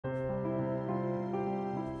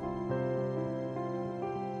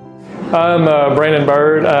I'm Brandon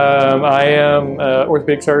Byrd. I am an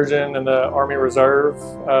orthopedic surgeon in the Army Reserve.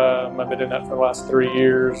 I've been doing that for the last 3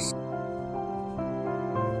 years.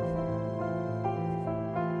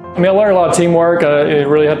 I mean, I learned a lot of teamwork. You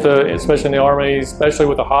really have to, especially in the Army, especially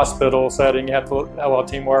with a hospital setting, you have to have a lot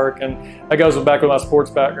of teamwork. And that goes back with my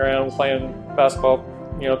sports background, playing basketball,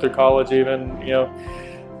 through college even,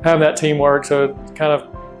 having that teamwork. So it kind of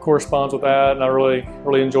corresponds with that, and I really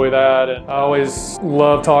enjoy that. And I always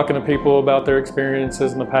love talking to people about their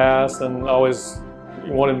experiences in the past, and always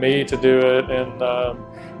wanted me to do it. And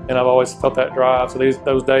I've always felt that drive. So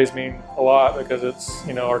those days mean a lot because it's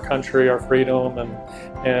our country, our freedom,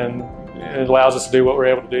 and it allows us to do what we're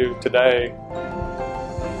able to do today.